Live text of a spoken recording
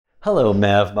Hello,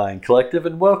 Mavmind Collective,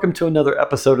 and welcome to another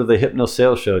episode of the Hypno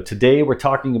Sales Show. Today, we're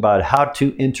talking about how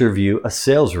to interview a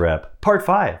sales rep, part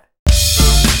 5.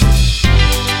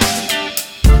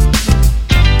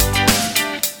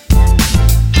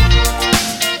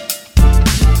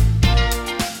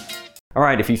 All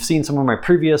right, if you've seen some of my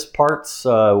previous parts,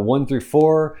 1 through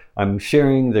 4, I'm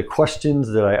sharing the questions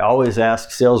that I always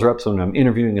ask sales reps when I'm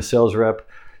interviewing a sales rep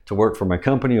to work for my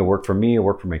company or work for me or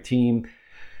work for my team.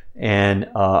 And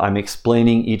I'm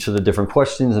explaining each of the different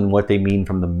questions and what they mean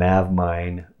from the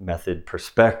Mavmind method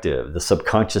perspective, the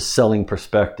subconscious selling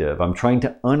perspective. I'm trying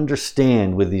to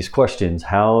understand with these questions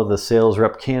how the sales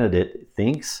rep candidate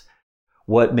thinks,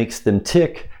 what makes them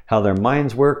tick, how their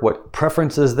minds work, what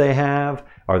preferences they have.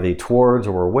 Are they towards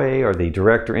or away? Are they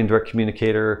direct or indirect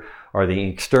communicator? Are they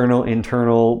external,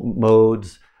 internal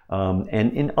modes?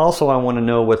 And also I want to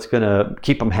know what's going to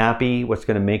keep them happy, what's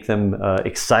going to make them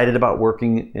excited about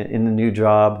working in the new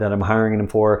job that I'm hiring them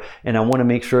for. And I want to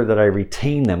make sure that I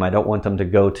retain them. I don't want them to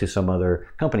go to some other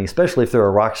company, especially if they're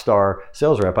a rock star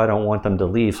sales rep. I don't want them to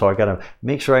leave. So I got to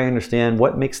make sure I understand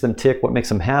what makes them tick, what makes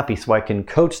them happy, so I can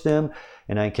coach them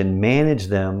and I can manage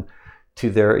them to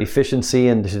their efficiency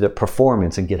and to their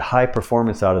performance and get high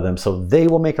performance out of them, so they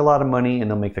will make a lot of money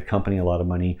and they'll make the company a lot of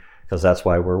money, because that's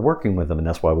why we're working with them and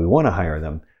that's why we want to hire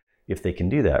them if they can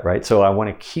do that, right? So I want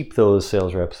to keep those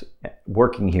sales reps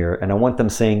working here, and I want them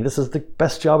saying, this is the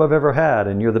best job I've ever had,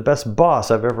 and you're the best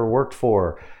boss I've ever worked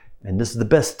for, and this is the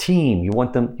best team. You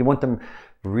want them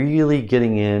really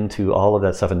getting into all of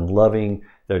that stuff and loving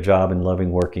their job and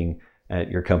loving working at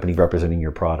your company representing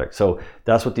your product. So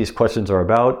that's what these questions are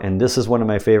about. And this is one of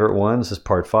my favorite ones, is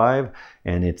part 5.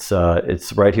 And it's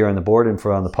right here on the board and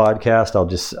on the podcast.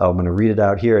 I'm going to read it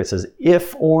out here. It says,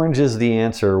 if orange is the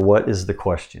answer, what is the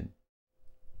question?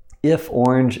 If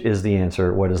orange is the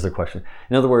answer, what is the question?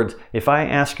 In other words, if I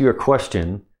ask you a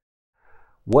question,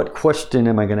 what question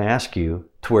am I going to ask you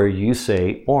to where you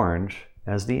say orange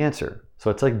as the answer? So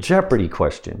it's like Jeopardy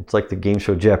question. It's like the game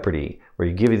show Jeopardy, where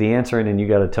you give you the answer and then you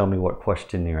got to tell me what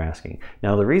question you're asking.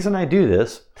 Now, the reason I do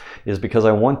this is because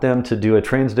I want them to do a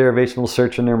transderivational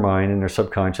search in their mind and their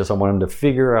subconscious. I want them to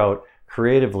figure out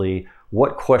creatively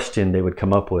what question they would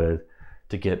come up with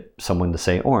to get someone to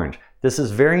say orange. This is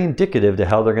very indicative to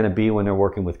how they're going to be when they're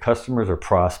working with customers or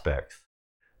prospects.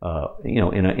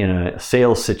 In a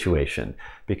sales situation,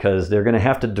 because they're going to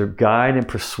have to guide and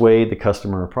persuade the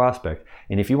customer or prospect.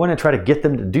 And if you want to try to get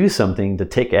them to do something, to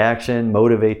take action,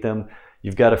 motivate them,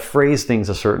 you've got to phrase things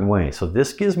a certain way. So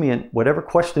this gives me, whatever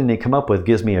question they come up with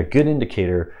gives me a good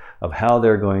indicator of how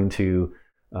they're going to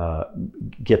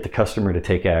get the customer to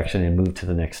take action and move to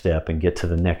the next step and get to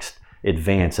the next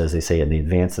advance, as they say, and they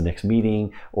advance the next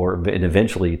meeting, and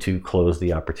eventually to close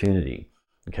the opportunity.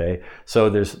 Okay, so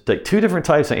there's like 2 different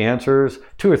types of answers,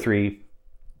 2 or 3,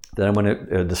 that I'm going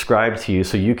to describe to you,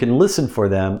 so you can listen for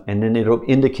them, and then it'll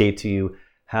indicate to you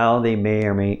how they may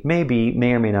or may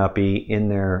not be in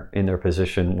their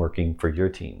position working for your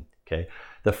team. Okay,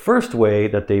 the first way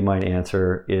that they might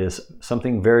answer is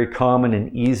something very common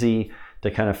and easy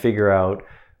to kind of figure out,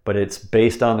 but it's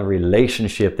based on the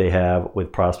relationship they have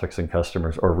with prospects and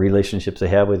customers, or relationships they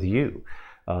have with you.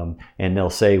 And they'll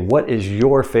say, what is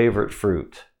your favorite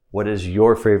fruit? What is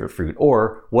your favorite fruit?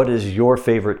 Or what is your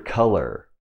favorite color?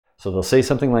 So they'll say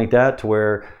something like that to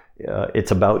where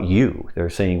it's about you. They're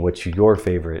saying, what's your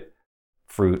favorite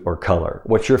fruit or color?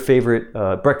 What's your favorite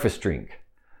breakfast drink?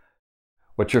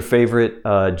 What's your favorite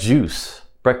juice?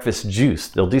 Breakfast juice.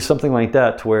 They'll do something like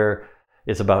that to where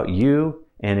it's about you,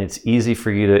 and it's easy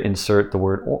for you to insert the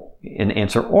word and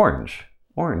answer orange.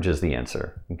 Orange is the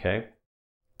answer, okay?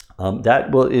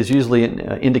 That is usually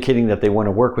indicating that they want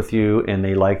to work with you and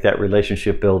they like that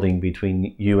relationship building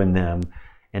between you and them.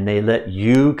 And they let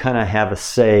you kind of have a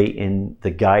say in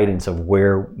the guidance of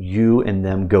where you and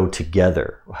them go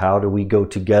together. How do we go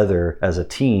together as a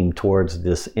team towards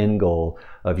this end goal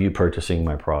of you purchasing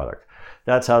my product?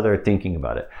 That's how they're thinking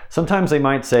about it. Sometimes they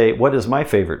might say, what is my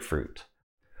favorite fruit?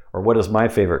 Or what is my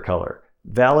favorite color?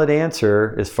 Valid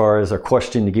answer as far as a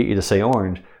question to get you to say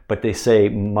orange, but they say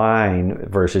mine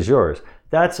versus yours.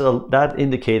 That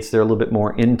indicates they're a little bit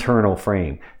more internal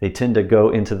frame. They tend to go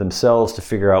into themselves to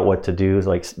figure out what to do.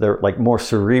 They're like more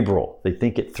cerebral. They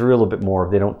think it through a little bit more.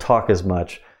 They don't talk as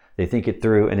much. They think it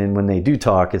through, and then when they do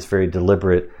talk, it's very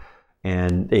deliberate,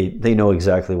 and they know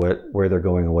exactly where they're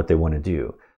going and what they want to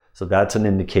do. So that's an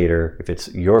indicator if it's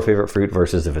your favorite fruit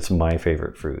versus if it's my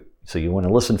favorite fruit. So you want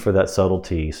to listen for that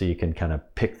subtlety, so you can kind of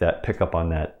pick up on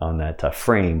that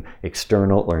frame,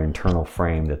 external or internal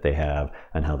frame that they have,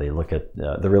 and how they look at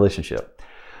the relationship.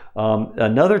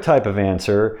 Another type of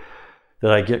answer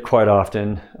that I get quite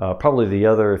often, probably the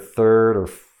other third or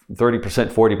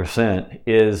 30%, 40%,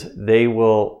 is they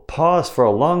will pause for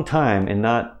a long time and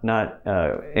not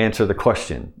answer the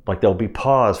question. Like they'll be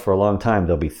paused for a long time.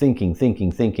 They'll be thinking,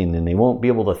 and they won't be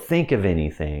able to think of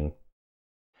anything.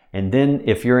 And then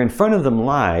if you're in front of them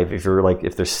live,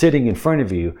 if they're sitting in front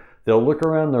of you, they'll look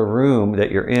around the room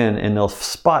that you're in and they'll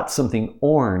spot something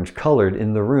orange colored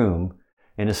in the room.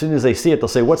 And as soon as they see it, they'll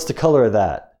say, "What's the color of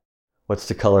that? What's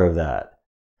the color of that?"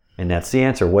 And that's the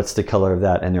answer. What's the color of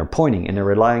that? And they're pointing, and they're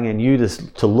relying on you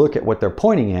to look at what they're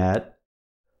pointing at.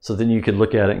 So then you could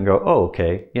look at it and go, "Oh,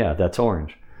 okay, yeah, that's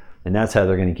orange." And that's how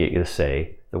they're going to get you to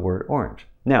say the word orange.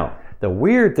 Now, the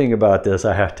weird thing about this,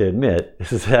 I have to admit,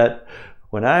 is that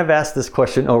when I've asked this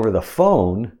question over the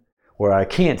phone, where I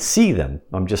can't see them,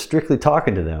 I'm just strictly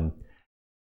talking to them,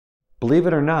 believe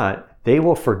it or not, they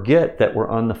will forget that we're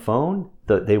on the phone.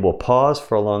 They will pause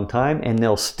for a long time and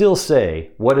they'll still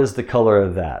say, "What is the color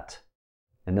of that?"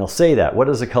 And they'll say that, "What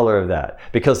is the color of that?"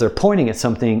 Because they're pointing at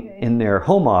something in their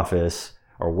home office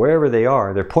or wherever they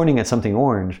are. They're pointing at something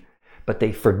orange, but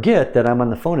they forget that I'm on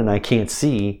the phone and I can't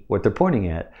see what they're pointing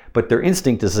at. But their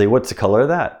instinct is to say, "What's the color of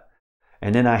that?"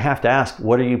 And then I have to ask,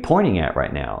 "What are you pointing at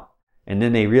right now?" And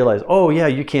then they realize, "Oh yeah,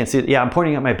 you can't see it. Yeah, I'm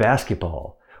pointing at my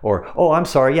basketball." Or, "Oh, I'm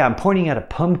sorry. Yeah, I'm pointing at a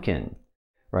pumpkin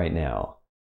right now."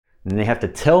 And they have to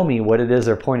tell me what it is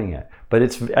they're pointing at. But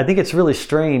I think it's really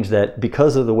strange that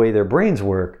because of the way their brains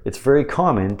work, it's very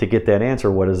common to get that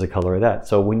answer, "What is the color of that?"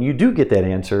 So when you do get that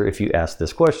answer, if you ask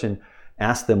this question,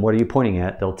 ask them, "What are you pointing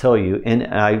at?" They'll tell you, and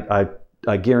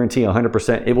I guarantee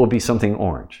 100% it will be something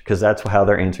orange, because that's how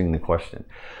they're answering the question.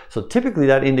 So typically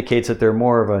that indicates that they're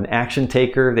more of an action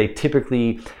taker. They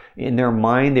typically, in their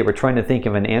mind, they were trying to think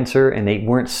of an answer and they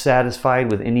weren't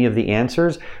satisfied with any of the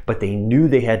answers, but they knew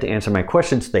they had to answer my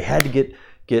questions. So they had to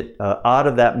get out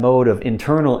of that mode of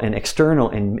internal and external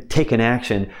and take an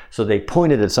action. So they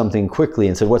pointed at something quickly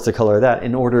and said, "What's the color of that?"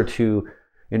 in order to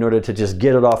just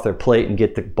get it off their plate and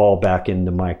get the ball back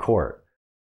into my court.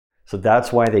 So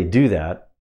that's why they do that.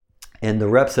 And the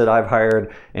reps that I've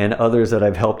hired and others that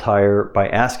I've helped hire, by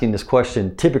asking this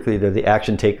question, typically they're the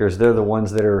action takers. They're the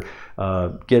ones that are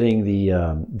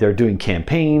they're doing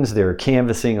campaigns, they're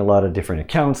canvassing a lot of different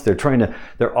accounts.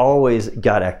 They're always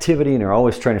got activity and they're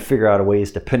always trying to figure out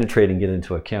ways to penetrate and get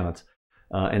into accounts.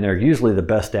 And they're usually the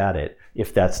best at it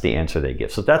if that's the answer they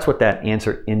give. So that's what that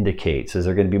answer indicates, is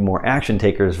they're going to be more action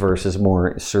takers versus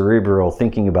more cerebral,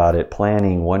 thinking about it,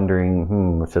 planning,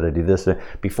 wondering, should I do this,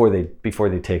 before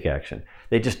they take action.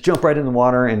 They just jump right in the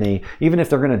water, and even if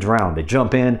they're going to drown, they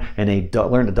jump in and they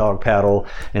learn to dog paddle,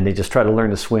 and they just try to learn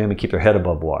to swim and keep their head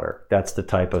above water. That's the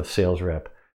type of sales rep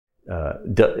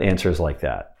answers like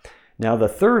that. Now the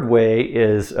third way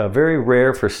is very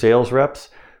rare for sales reps.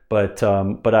 But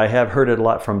I have heard it a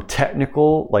lot from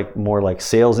technical, more like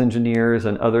sales engineers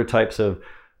and other types of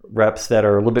reps that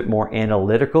are a little bit more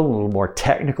analytical, a little more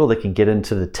technical. They can get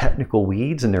into the technical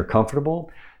weeds and they're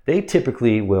comfortable. They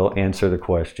typically will answer the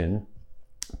question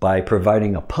by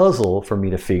providing a puzzle for me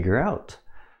to figure out.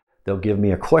 They'll give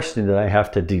me a question that I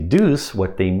have to deduce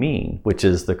what they mean, which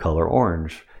is the color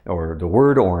orange or the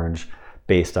word orange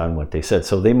based on what they said.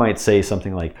 So they might say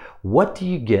something like, "What do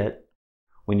you get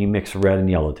when you mix red and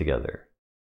yellow together?"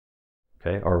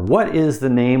 Okay, or "What is the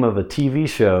name of a TV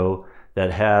show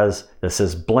that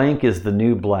says blank is the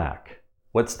new black?"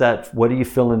 What's that? What do you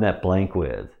fill in that blank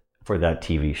with for that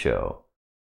TV show?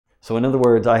 So in other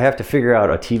words, I have to figure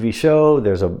out a TV show.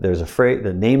 There's a phrase.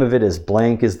 The name of it is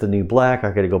blank is the new black.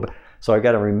 I got to go back. So I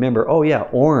got to remember. Oh yeah,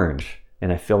 orange.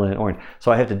 And I fill in orange.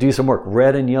 So I have to do some work.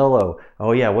 Red and yellow.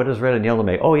 Oh yeah, what does red and yellow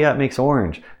make? Oh yeah, it makes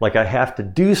orange. Like I have to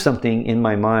do something in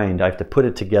my mind. I have to put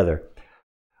it together.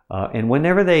 And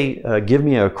whenever they give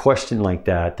me a question like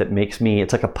that makes me,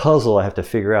 it's like a puzzle I have to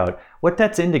figure out. What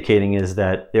that's indicating is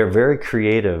that they're very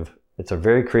creative. It's a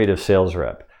very creative sales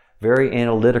rep. Very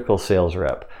analytical sales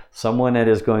rep. Someone that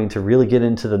is going to really get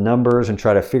into the numbers and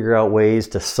try to figure out ways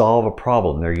to solve a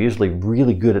problem. They're usually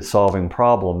really good at solving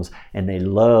problems, and they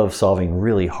love solving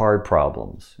really hard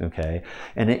problems, okay?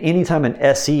 And anytime an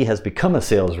SE has become a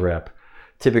sales rep,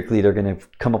 typically they're going to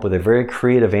come up with a very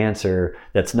creative answer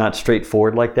that's not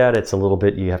straightforward like that. It's a little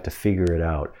bit, you have to figure it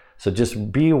out. So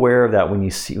just be aware of that when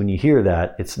you hear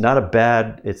that. It's not a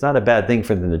bad thing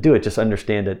for them to do it. Just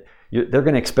understand that they're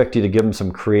going to expect you to give them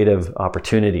some creative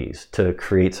opportunities to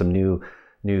create some new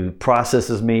new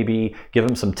processes maybe. Give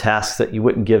them some tasks that you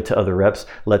wouldn't give to other reps.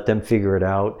 Let them figure it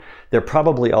out. There are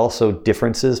probably also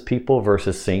differences people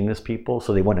versus sameness people.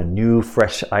 So they want a new,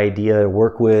 fresh idea to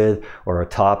work with, or a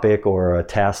topic or a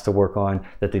task to work on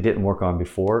that they didn't work on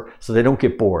before. So they don't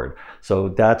get bored. So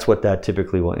that's what that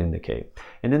typically will indicate.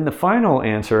 And then the final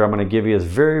answer I'm going to give you is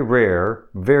very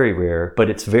rare, but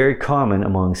it's very common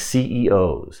among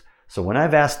CEOs. So when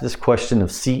I've asked this question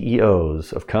of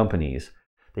CEOs of companies,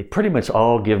 they pretty much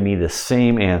all give me the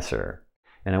same answer.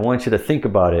 And I want you to think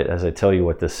about it as I tell you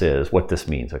what this is, what this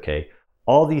means, okay?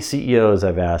 All these CEOs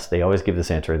I've asked, they always give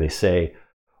this answer. They say,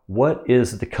 what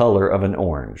is the color of an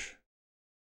orange?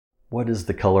 What is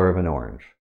the color of an orange?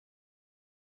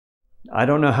 I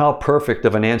don't know how perfect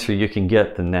of an answer you can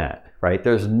get than that, right?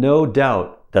 There's no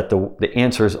doubt that the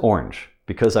answer is orange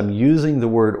because I'm using the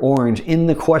word orange in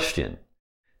the question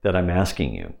that I'm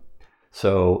asking you.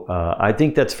 So I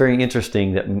think that's very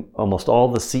interesting that almost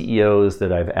all the CEOs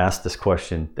that I've asked this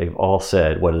question, they've all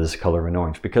said, what is the color of an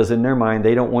orange? Because in their mind,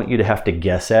 they don't want you to have to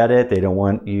guess at it. They don't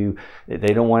want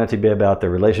it to be about the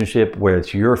relationship where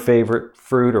it's your favorite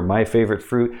fruit or my favorite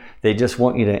fruit. They just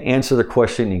want you to answer the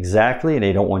question exactly, and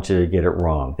they don't want you to get it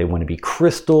wrong. They want to be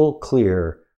crystal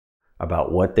clear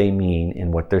about what they mean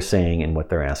and what they're saying and what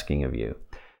they're asking of you.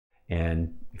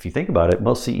 And if you think about it,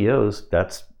 most CEOs,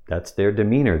 that's their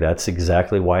demeanor. That's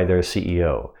exactly why they're a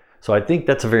CEO. So I think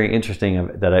that's a very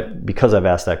interesting because I've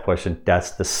asked that question,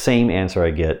 that's the same answer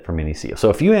I get from any CEO. So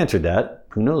if you answered that,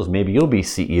 who knows, maybe you'll be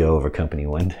CEO of a company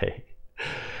one day.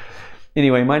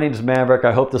 Anyway, my name is Maverick.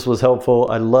 I hope this was helpful.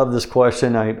 I love this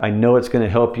question. I know it's going to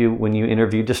help you when you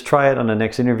interview. Just try it on the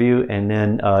next interview and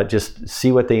then just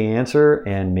see what they answer,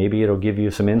 and maybe it'll give you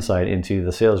some insight into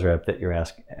the sales rep that you're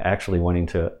actually wanting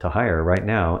to hire right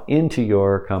now into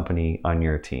your company on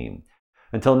your team.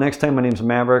 Until next time, my name is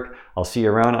Maverick. I'll see you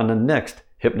around on the next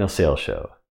Hypno Sales Show.